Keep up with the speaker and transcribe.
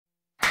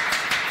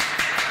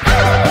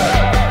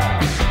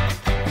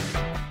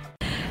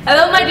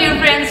Hello my dear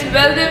friends,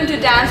 welcome to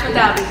Dance with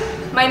Abby.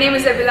 My name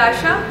is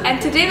Badshah and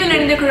today we're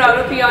learning the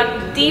choreography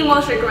on the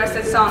most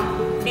requested song,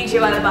 DJ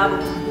Wale Babu.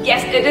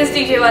 Yes, it is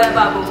DJ Wale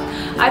Babu.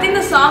 I think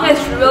the song has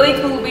really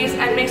cool beats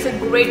and makes a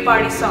great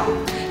party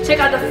song. Check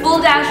out the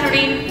full dance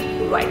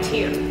routine right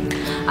here.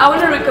 I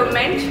want to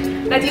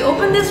recommend that you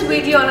open this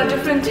video on a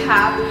different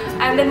tab,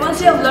 and then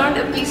once you have learned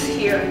a piece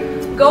here,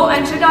 go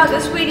and check out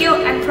this video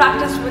and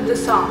practice with the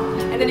song.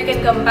 And then you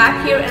can come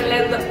back here and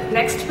learn the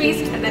next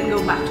piece and then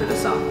go back to the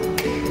song.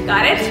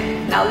 Got it?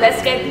 Now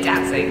let's get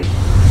dancing.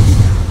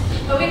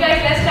 Okay guys,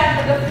 let's start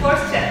with the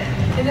first step.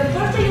 In the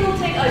first step you will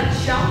take a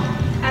jump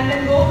and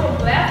then go from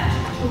left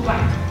to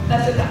right.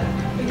 That's it.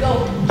 We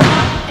go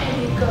up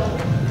and you go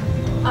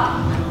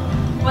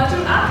up. Once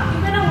you're up,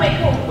 you kind of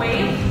make a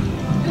wave.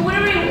 Do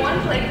whatever you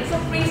want, like it's a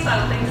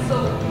freestyle thing.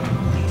 So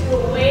do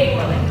a wave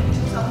or like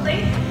do something.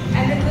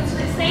 And then do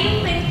the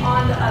same thing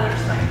on the other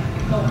side.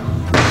 You go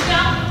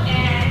jump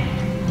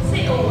and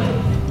say a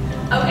wave.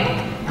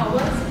 Okay? Now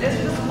let's do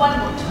this one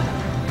more time.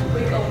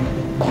 We go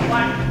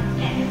one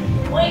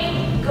and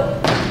wave, go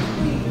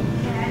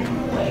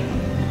and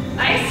wave.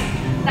 Nice?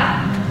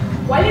 Now,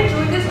 while you're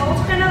doing this,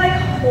 also kind of like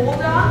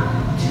hold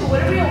on to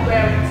whatever you're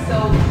wearing.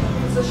 So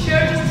it's a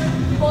shirt, just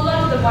hold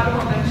on to the bottom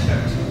of that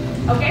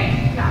shirt.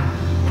 Okay? Now,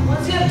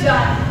 once you have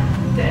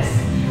done this,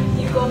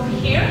 you go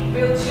here.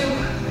 We'll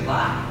do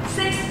 5,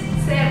 6,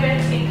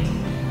 7,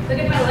 8. Look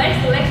at my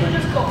legs. The legs will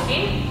just go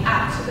in,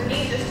 out. So the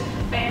knees just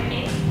bend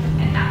in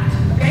and out.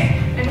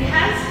 Okay? And the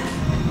hands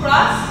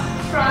cross,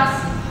 cross,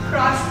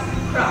 cross,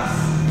 cross.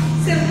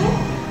 Simple.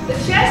 The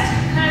chest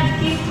kind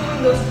of keeps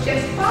doing those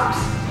chest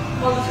pops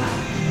all the time.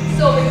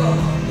 So we go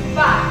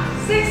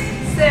 5, 6,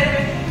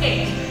 7,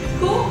 8.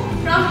 Cool.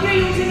 From here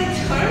you take a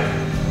turn.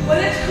 When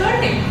you're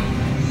turning,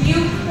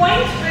 you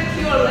point with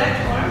your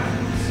left arm.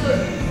 So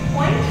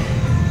point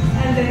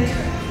and then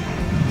turn.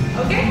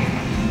 Okay?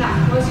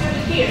 Now once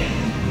you're here,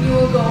 you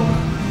will go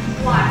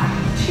 1,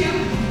 2,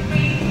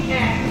 3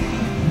 and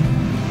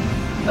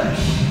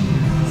push.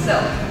 So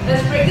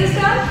let's break this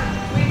down.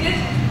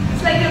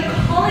 It's like you're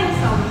calling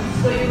someone.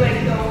 So you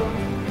like go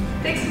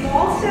take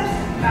small steps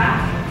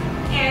back,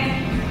 and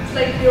it's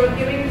like you're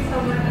giving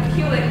someone a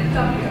cue, like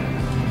come here.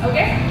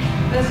 Okay?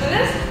 Let's do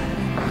this.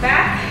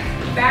 Back,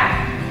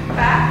 back,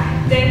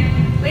 back. Then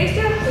place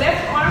your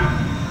left arm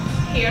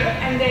here,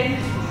 and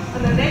then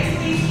on the next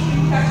piece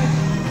you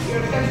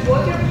touch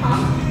both your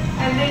palms,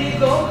 and then you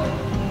go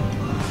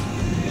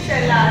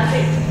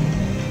shalate.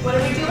 What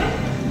are we doing?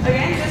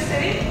 Again, just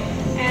sitting,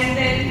 and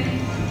then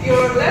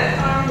your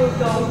left arm will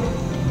go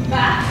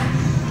back,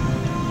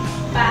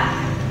 back,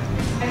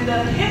 and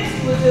the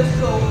hips will just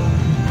go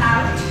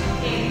out,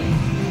 in,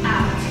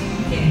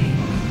 in.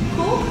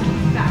 Cool?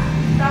 Now,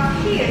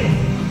 from here,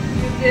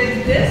 you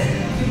did this,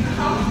 you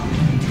come,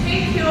 you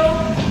take your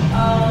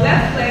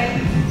left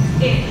leg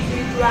in, so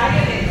you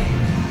drag it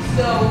in.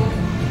 So,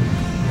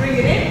 bring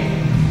it in,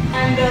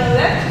 and the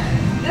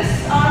left,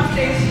 this arm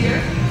stays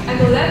here, and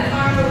the left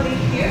arm will be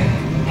here,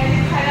 and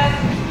you kind of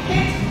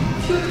hit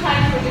 2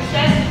 times with the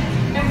chest,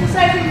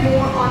 emphasizing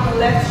more on the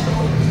left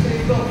shoulder. So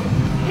you go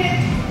hit,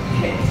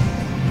 hit.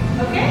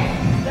 Okay?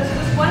 Let's do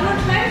this one more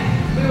time.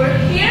 We were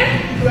here,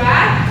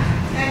 drag,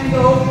 and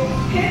go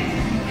hit,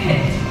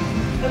 hit.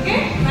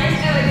 Okay? Nice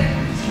and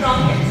like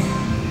strong hits.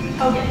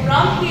 Okay,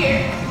 from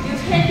here, you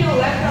take your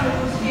left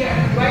arm which is here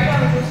and right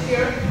arm which is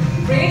here,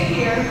 bring it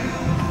here,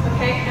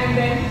 okay, and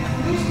then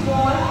do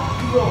small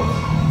rolls.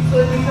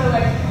 So these are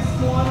like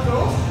small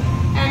rolls,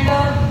 and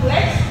the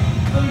legs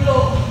will go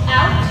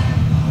out,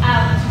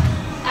 out,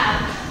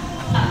 out,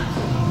 out.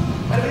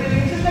 What are we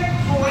doing? Just like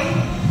throwing,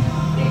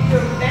 if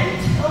you're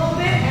bent a little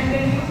bit, and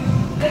then you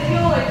let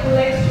your like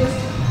legs just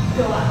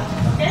go out.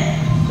 Okay?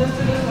 Let's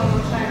do this one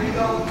more time. We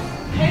go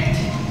hit,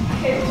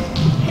 hit,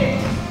 hit,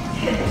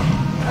 hit.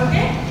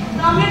 Okay?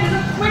 Now I'm going to do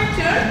a quick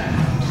turn.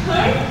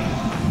 Turn.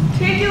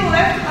 Take your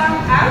left arm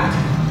out.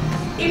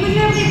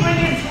 Immediately bring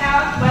it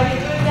out. While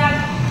you're doing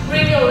that,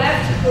 bring your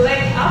left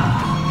leg up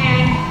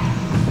and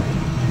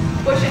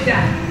push it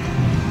down.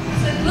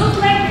 So it looks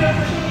like you're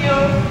pushing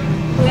your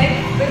leg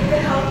with the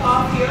help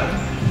of your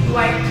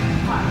right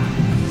arm.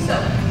 So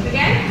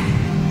again,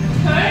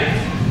 turn,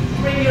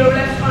 bring your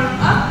left arm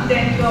up,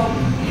 then go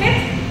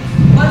hit.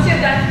 Once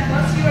you're done,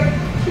 once you are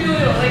through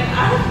your leg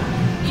out,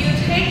 you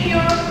take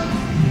your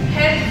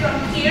head from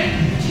here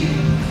to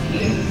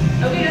here.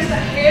 Okay, just a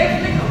hair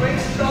flick, a very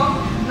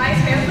strong, nice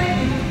hair flick,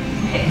 you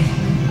hit.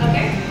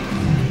 Okay?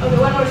 Okay,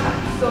 one more time.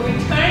 So we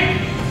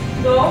turn,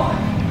 go,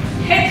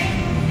 hit,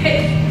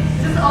 hit.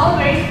 This is all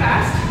very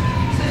fast.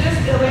 So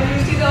just when you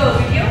see the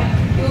video,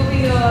 you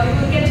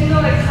will get to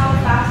know like how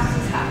fast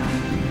this is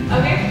happening.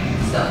 Okay?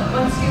 So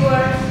once you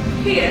are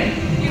here,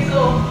 you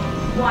go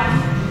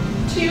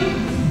 1, 2,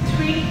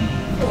 3,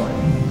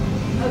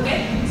 4. Okay?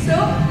 So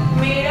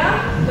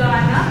mera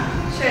gana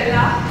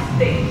chala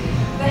de.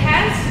 The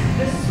hands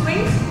just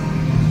swings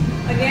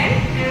again,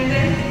 and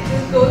then it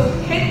just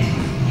goes hit,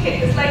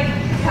 hit. It's like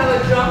you have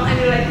a drum and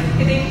you're like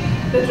hitting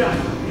the drum.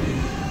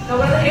 Now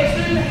what are the hips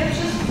doing? The hips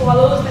just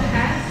follows the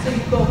hands, so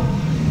you go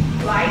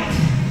right,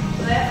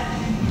 left,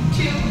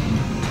 2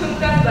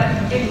 thumkas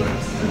but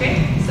inwards. Okay,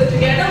 so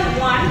together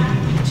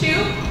 1,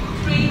 2,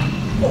 3,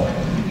 4.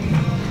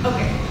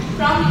 Okay,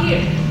 from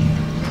here,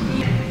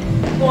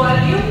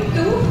 volume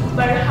to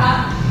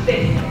Badshah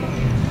din.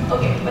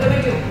 Okay, what do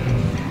we do?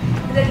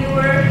 Then you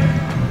were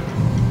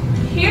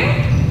here,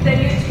 then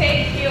you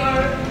take your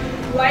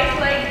right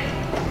leg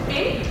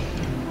in,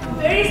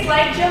 very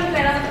slight jump,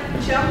 kind of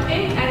jump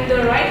in, and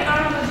the right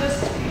arm will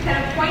just kind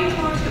of point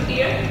towards your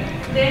ear,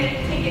 then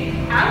take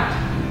it out,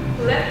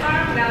 left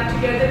arm, now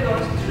together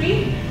goes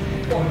 3,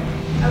 4.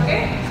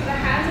 Okay, so the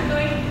hands are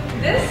doing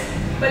this,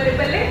 balle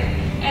balle,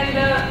 and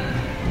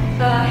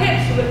the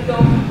hips will go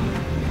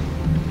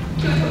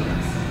 2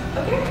 thumkas.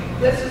 Okay,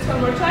 let's do this one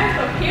more time.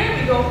 From here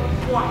we go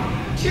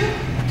 1, 2,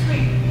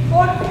 3,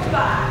 4,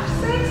 5,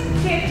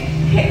 6,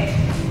 hit.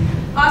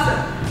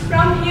 Awesome.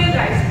 From here,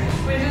 guys,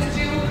 we just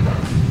do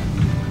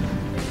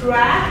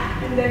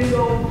drag and then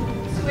go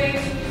swing,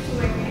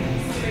 swing,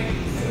 swing,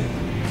 swing.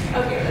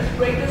 Okay, let's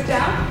break this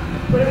down.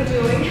 What are we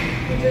doing?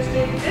 We just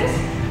did this.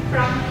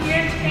 From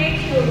here,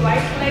 take your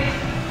right leg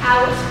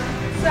out.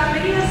 So I'm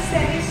making a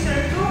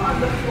semicircle on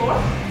the floor,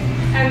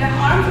 and the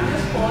arms are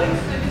just falling,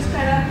 so it just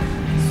kind of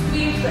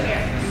sweeps the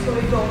air. So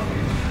we go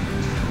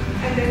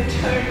and then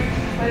turn.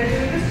 While you're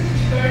doing this,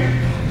 turn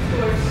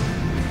towards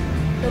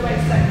the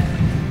right side.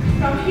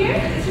 From here,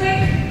 it's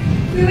like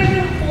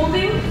you're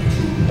holding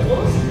 2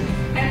 poles,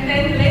 and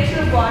then let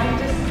your body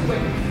just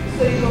swing.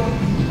 So you go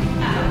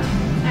out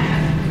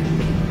and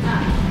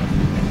out.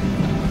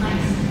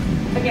 Nice.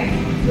 Again,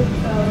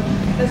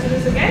 let's do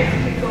this again.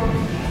 We go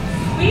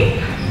sweep,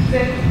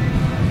 then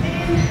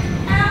in,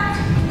 out.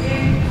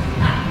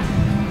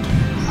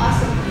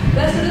 Awesome.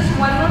 Let's do this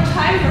one more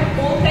time, the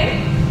whole thing.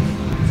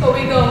 So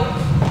we go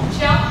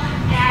jump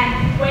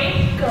and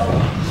wait, go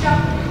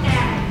jump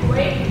and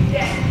wait,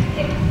 then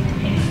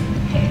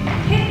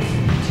hit,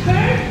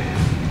 turn,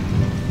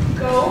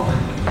 go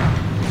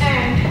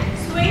and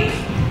swing,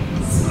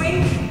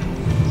 swing,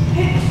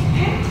 hit,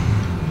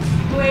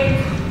 wait,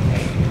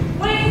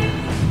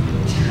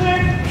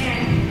 turn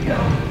and go.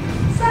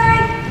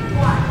 Side,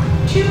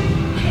 1, 2,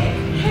 hit,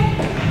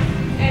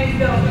 and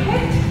go,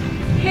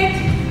 hit,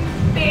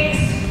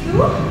 base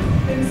through,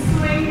 then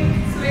swing,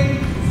 swing,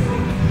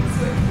 swing,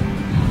 swing.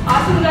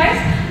 Awesome, guys.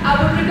 I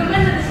would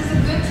recommend that this is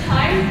a good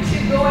time to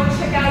go and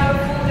check out the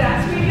full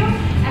dance video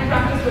and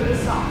practice with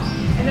this song.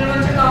 And then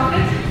once you're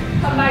confident,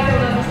 come back and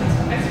learn this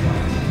next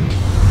point.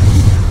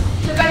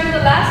 So guys, in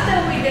the last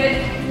step we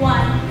did 1,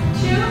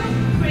 2,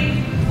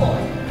 3, 4.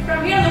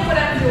 From here, look what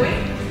I'm doing.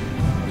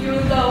 You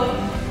will go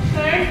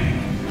turn,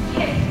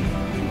 hit,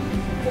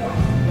 4,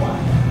 1,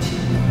 2,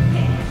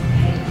 hit,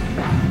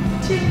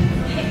 2,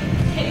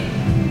 hit,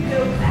 go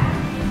back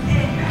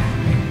and back.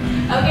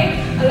 Okay,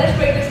 let's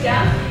break this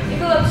down. If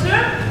you'll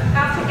observe,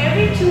 after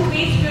every 2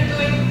 beats, we're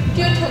doing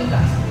 2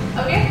 thumkas.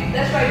 Okay,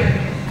 that's right here.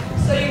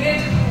 So you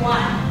did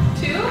 1,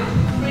 2,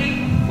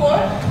 3, 4.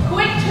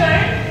 Quick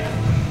turn.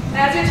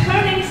 As you're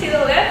turning, see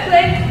the left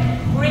leg,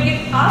 bring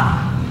it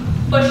up,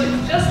 push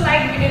it, just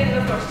like we did in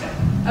the first step.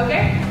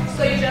 Okay,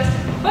 so you just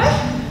push,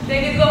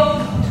 then you go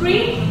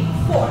 3,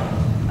 4.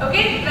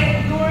 Okay,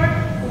 like your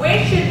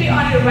weight should be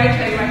on your right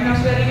leg right now,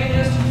 so that you can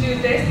just do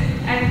this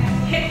and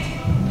hit.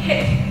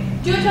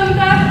 2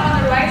 thumkas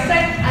on the right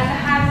side, and the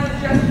hand will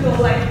just go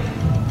like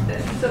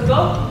this. So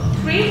go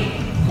 3,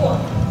 4.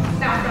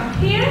 Now from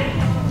here,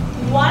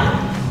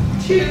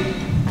 1, 2,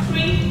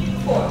 3,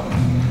 4.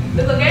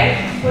 Look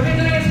again. What we're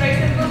doing is very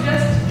simple,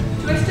 just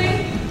twisting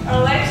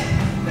our legs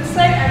this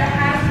side, and the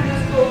hands will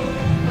just go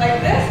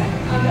like this.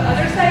 On the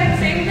other side,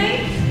 same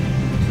thing.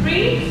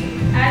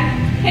 3 and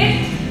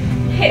hit.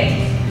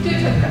 2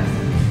 thumkas.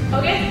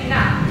 Okay.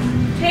 Now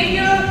take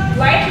your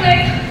right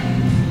leg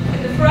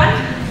in the front,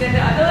 then the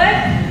other leg,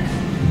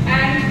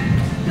 and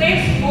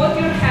place both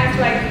your hands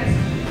like this.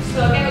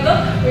 So again,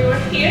 look, we were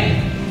here,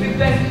 we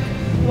went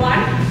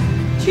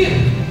 1, 2.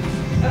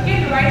 Okay,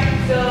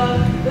 the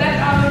left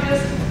arm will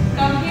just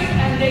come here,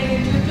 and then you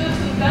do 2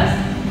 thumkas,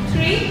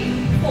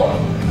 3, 4.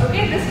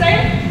 Okay, this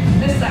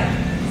side.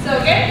 So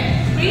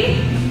again,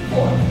 3,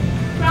 4.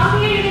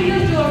 From here, you can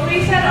just do a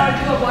free set or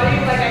do a body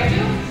weight like I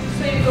do.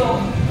 So you go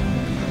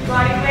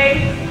body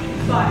weight.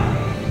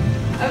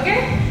 Okay,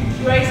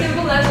 very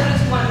simple. Let's do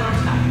this one more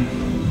time.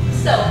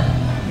 So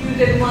you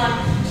did 1,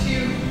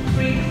 2,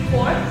 3,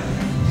 4.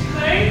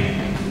 Turn,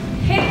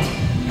 hit.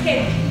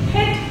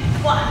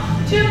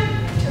 1, 2,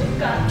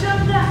 thumka,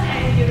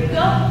 and you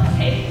go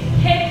hit,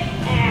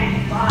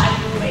 and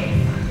body weight.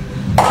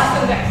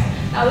 Awesome, guys.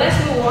 Now let's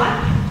move on.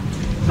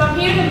 From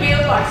here, the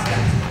male part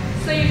starts.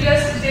 So you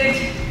just did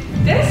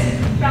this.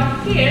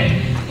 From here,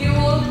 you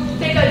will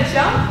take a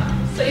jump.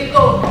 So you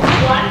go 1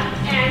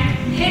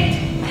 and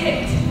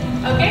hit.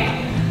 Okay?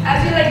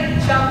 As you're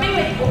like jumping,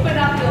 like open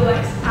up your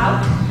legs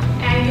out,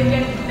 and you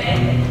can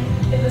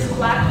bend in this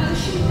flat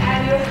position,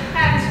 and your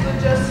hands will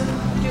just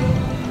do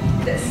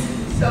this.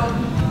 So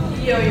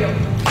yo-yo.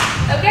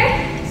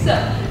 Okay? So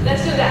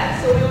let's do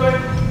that. So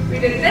we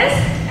did this,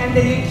 and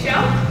then you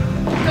jump,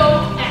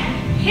 go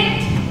and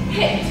hit.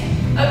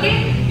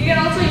 Okay? You can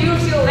also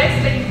use your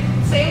legs like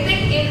same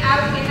thing, in,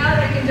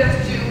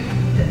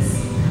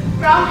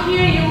 From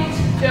here you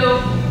do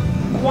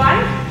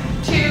 1,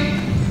 2,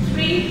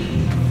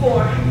 3,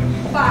 4,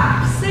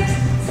 5, 6,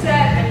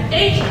 7,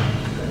 8.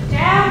 Go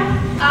down,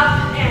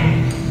 up,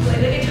 and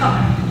play the guitar.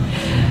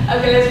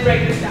 Okay, let's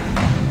break this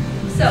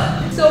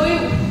down. So we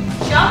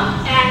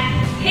jump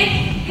and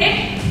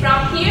hit.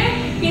 From here,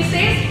 he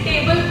says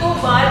table ko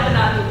bar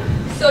bana do.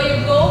 So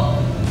you go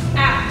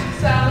out.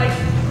 So I'm like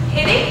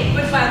hitting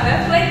with my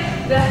left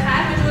leg. The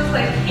hand which was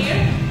like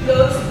here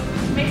goes,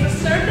 makes a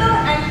circle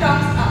and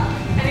comes up.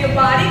 And your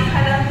body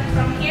kind of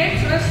from here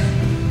twists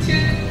to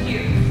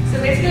here. So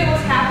basically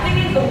what's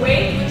happening is the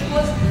weight which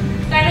was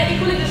kind of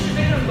equally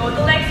distributed on both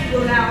the legs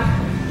will now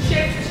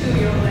shift to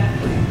your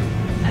left leg.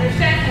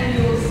 Understand? And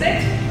you will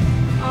sit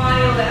on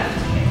your left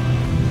hip.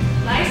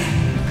 Nice?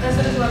 Let's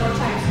do this one more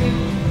time. So you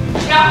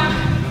jump,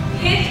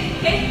 hit.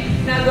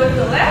 Now go to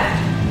the left,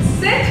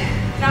 sit.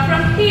 Now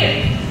from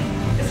here,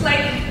 it's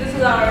like this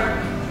is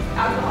our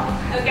alcohol.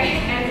 Okay?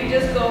 And we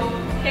just go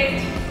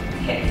hit.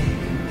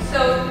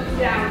 So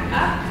down,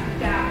 up.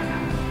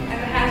 And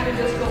the hands will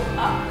just go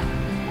up.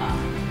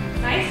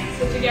 Nice?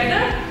 So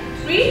together,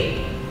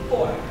 3,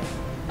 4.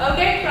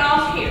 Okay,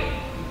 from here.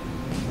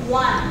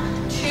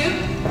 1, 2,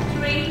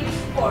 3,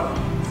 4.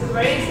 It's a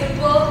very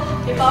simple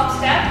hip hop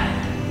step.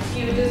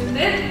 You just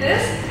did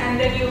this and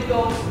then you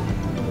go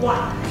 1.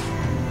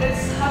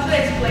 How should I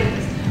explain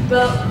this?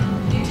 Well,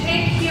 you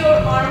take your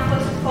arm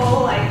first of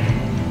all like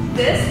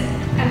this,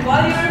 and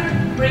while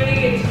you're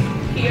bringing it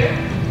here,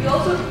 you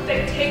also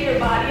take your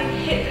body and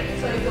hit it.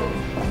 So you go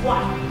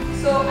 1.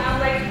 So I'm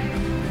like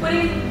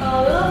putting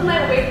a little of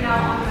my weight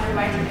now on my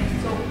right leg.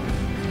 So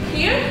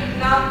here,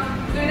 now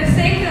doing the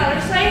same thing on the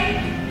other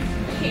side,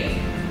 here.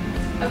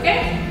 Okay?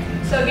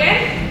 So again,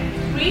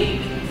 3,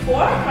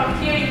 4. From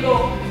here you go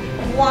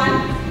 1,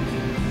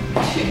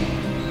 2.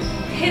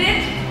 Hit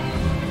it.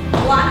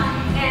 1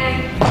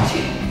 and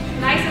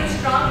 2. Nice and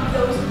strong. It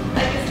goes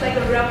like it's like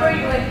a rubber.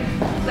 You're like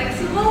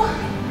flexible.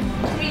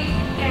 3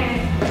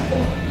 and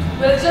 4.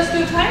 We'll just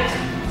do times.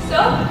 So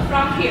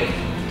from here,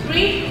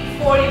 3,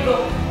 4, you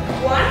go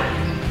 1,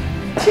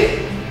 2.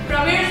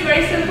 From here it's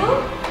very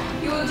simple.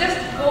 You will just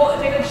go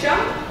take a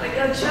jump,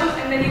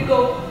 and then you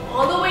go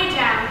all the way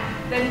down,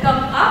 then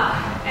come up,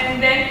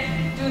 and then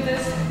do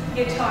this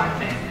guitar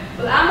thing.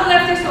 Well, I'm a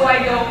lefty, so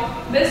I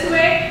go this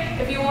way.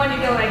 If you want, you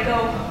can like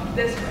go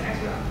this way as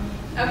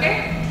well.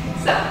 Okay?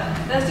 So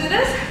let's do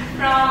this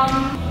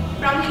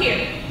from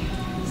here.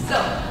 So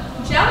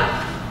jump,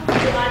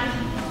 1,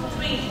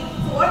 3,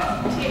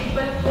 4.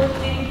 Table ko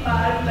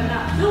bar bana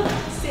do.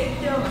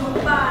 Sit down,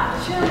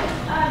 Badshah,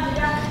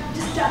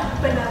 just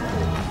up bana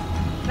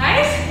do.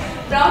 Nice?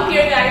 From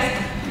here, guys,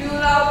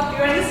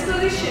 you're in this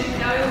position.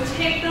 Now you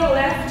take the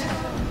left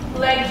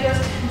leg,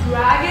 just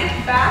drag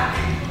it back.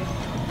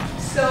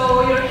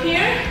 So you're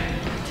here,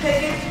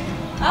 take it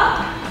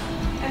up,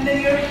 and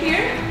then you're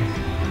here.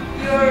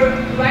 Your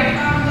right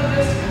arm will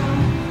just come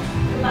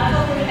to the back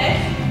of your head,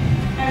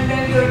 and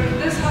then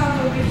this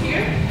arm will be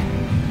here.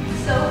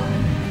 So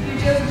you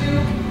just do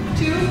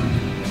 2.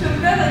 Because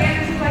again,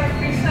 this is like a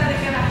freestyle. You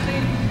can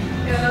actually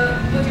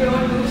put your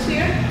own moves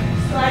here.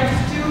 So I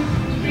just do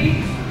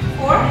 3,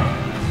 4.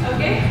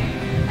 Okay,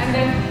 and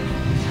then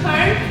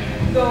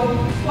turn, go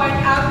point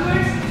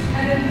outwards,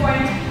 and then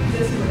point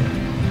this way.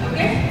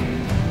 Okay.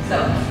 So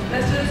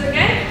let's do this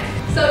again.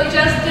 So you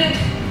just did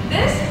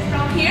this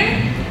from here.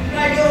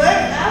 Drag your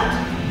leg out.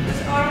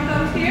 This arm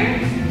comes here.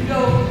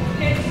 Go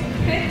hit,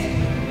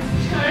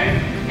 turn,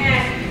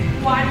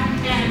 and 1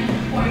 and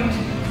point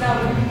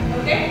down.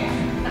 Okay.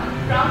 Now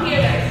from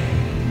here, guys.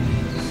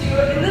 So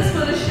you're in this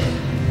position.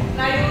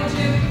 Now you will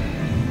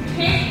do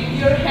take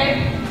your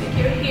head. Take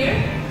your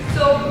here.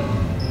 So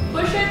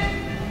push it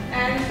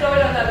and throw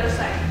it on the other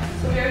side.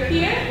 So we are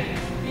here.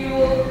 You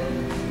will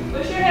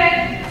push your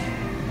head.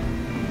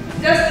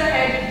 Just the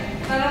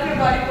head, none of your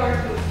body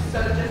parts move.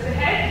 So just the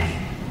head,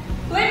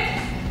 flick,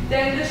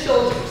 then the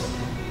shoulders.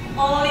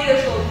 Only the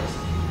shoulders.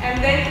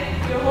 And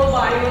then your whole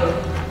body will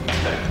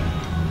turn.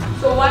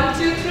 So 1,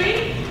 2,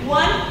 3.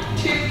 1,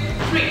 2,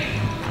 3.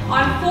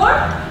 On 4,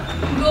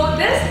 go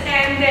this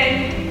and then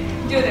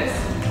do this.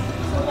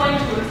 So point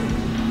towards it.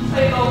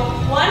 So you go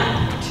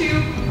 1,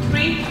 2,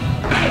 3,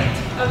 hit.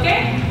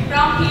 Okay?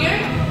 From here,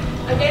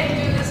 again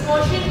do this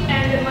motion,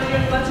 and then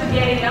once you're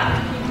getting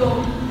up, you go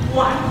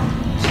 1,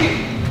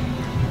 2.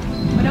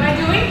 What am I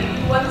doing?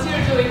 Once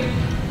you're doing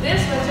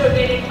this, once you're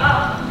getting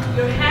up,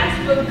 your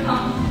hands will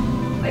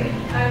come like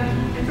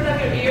in front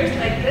of your ears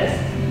like this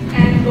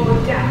and go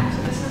down.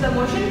 So this is the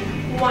motion.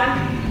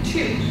 1, 2.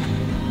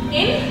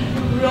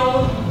 In,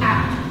 roll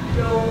out.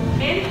 Roll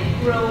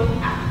in, roll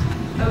out.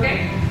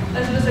 Okay?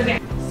 Let's do this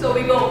again. So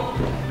we go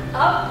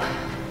up,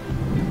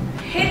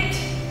 hit.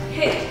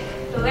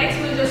 The legs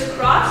will just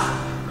cross,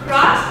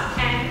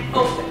 and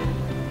open.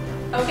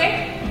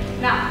 Okay?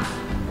 Now,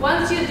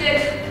 once you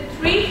did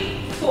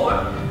 3, 4,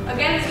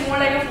 again it's more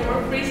like a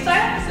 4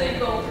 freestyle. So you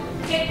go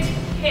hit,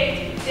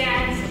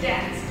 dance.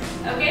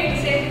 Okay?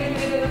 The same thing we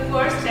did in the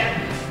first step.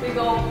 We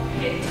go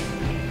hit.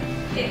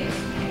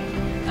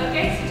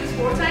 Okay? So just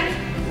 4 times.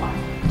 1,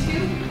 2,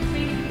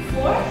 3,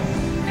 4.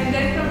 And and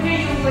then from here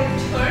you like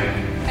turn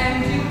and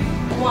do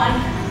 1,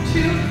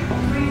 2,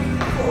 3,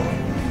 4.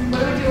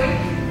 What are we doing?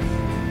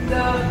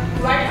 The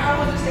right arm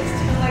will just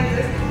extend like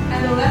this,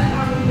 and the left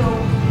arm will go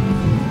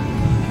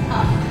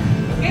up.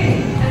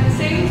 Okay? At the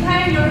same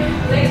time, your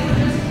legs will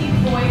just keep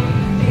going,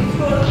 and you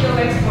throw your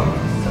legs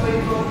forward. So you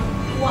go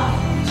 1,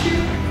 2,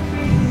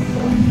 3,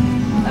 4.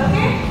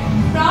 Okay?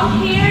 From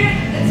here,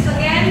 it's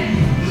again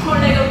more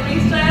like a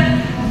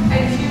freestyle.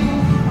 I do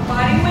a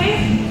body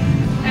weight,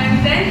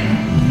 and then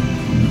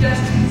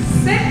just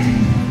sit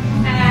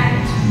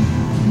and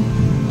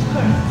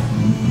turn.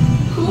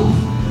 Cool?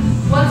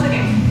 Once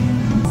again.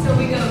 So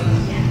we go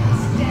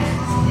dance,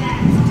 dance,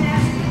 dance,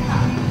 dance,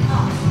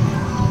 up,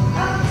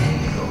 and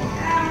go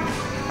down,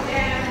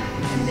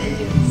 and then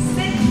you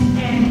sit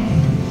and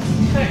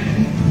turn.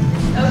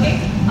 Okay?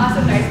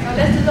 Awesome guys. Now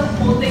let's do the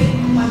whole thing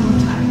one more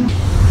time.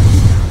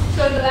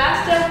 So in the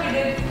last step we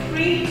did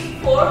 3,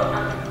 4,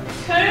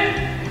 turn,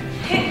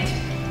 hit,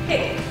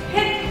 hit,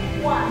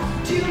 hit,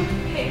 1, 2,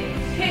 hit,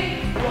 hit,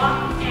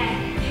 1,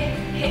 and hit,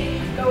 hit.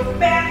 Go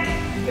back,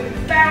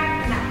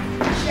 now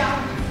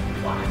jump,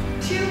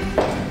 1, 2,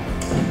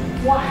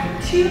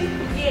 1, 2,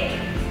 yeah,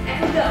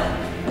 and go,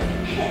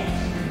 hit,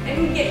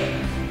 and yeah,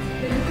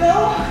 then go,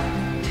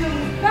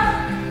 tumba,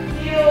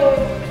 yo,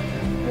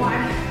 1,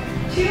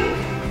 2,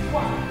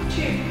 1, 2,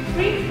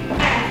 3,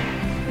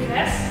 and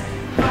rest,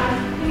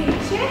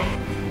 niche,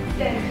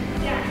 then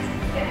dance,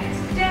 dance,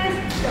 dance,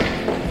 go,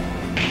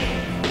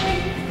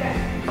 then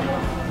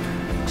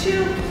 1, 2,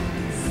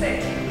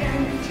 sit,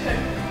 and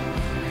turn.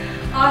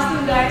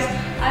 Awesome guys,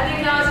 I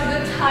think now is a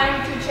good time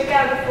to check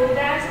out the full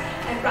dance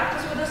and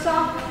practice with the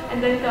song,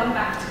 and then come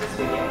back to this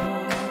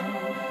video.